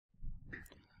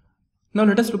Now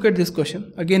let us look at this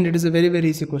question. Again, it is a very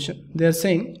easy question. They are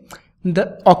saying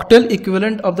the octal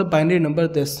equivalent of the binary number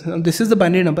this. Now, this is the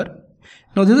binary number.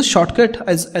 Now this is a shortcut,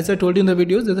 as I told you in the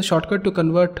videos, there's a shortcut to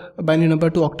convert a binary number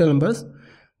to octal numbers,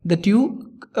 that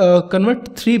you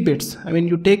convert 3 bits. I mean,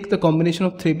 you take the combination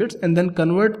of 3 bits and then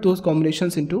convert those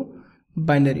combinations into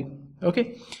binary.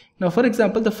 Okay. Now for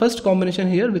example, the first combination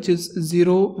here, which is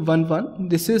 0 1 1,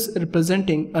 this is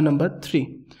representing a number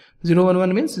 3. 0 1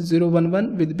 1 means 0 1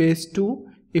 1 with base 2.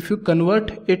 If you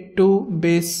convert it to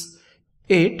base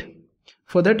 8,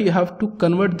 for that you have to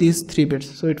convert these 3 bits.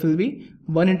 So it will be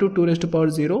 1 into 2 raised to power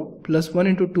 0 plus 1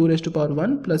 into 2 raised to power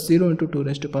 1 plus 0 into 2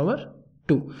 raised to power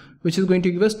 2, which is going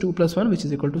to give us 2 plus 1, which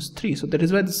is equal to 3. So that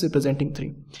is why this is representing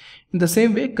 3. In the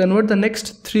same way, convert the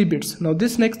next 3 bits. Now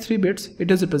this next 3 bits, it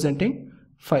is representing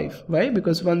 5. Why?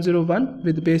 Because 101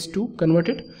 with base 2, convert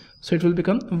it. So it will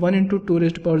become 1 into 2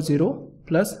 raised to power 0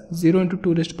 plus 0 into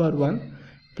 2 raised to power 1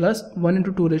 plus 1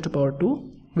 into 2 raised to power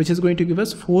 2, which is going to give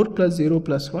us 4 plus 0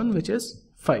 plus 1, which is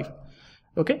 5.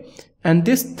 Okay, and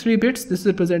this 3 bits, this is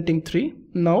representing 3.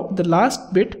 Now the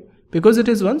last bit, because it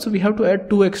is 1, so we have to add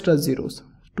 2 extra zeros,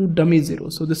 2 dummy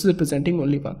zeros. So this is representing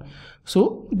only 1.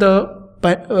 So the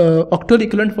octal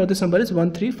equivalent for this number is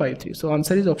 1353. So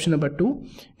answer is option number 2.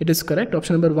 It is correct.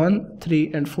 Option number 1,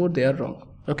 3 and 4, they are wrong.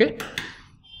 Okay.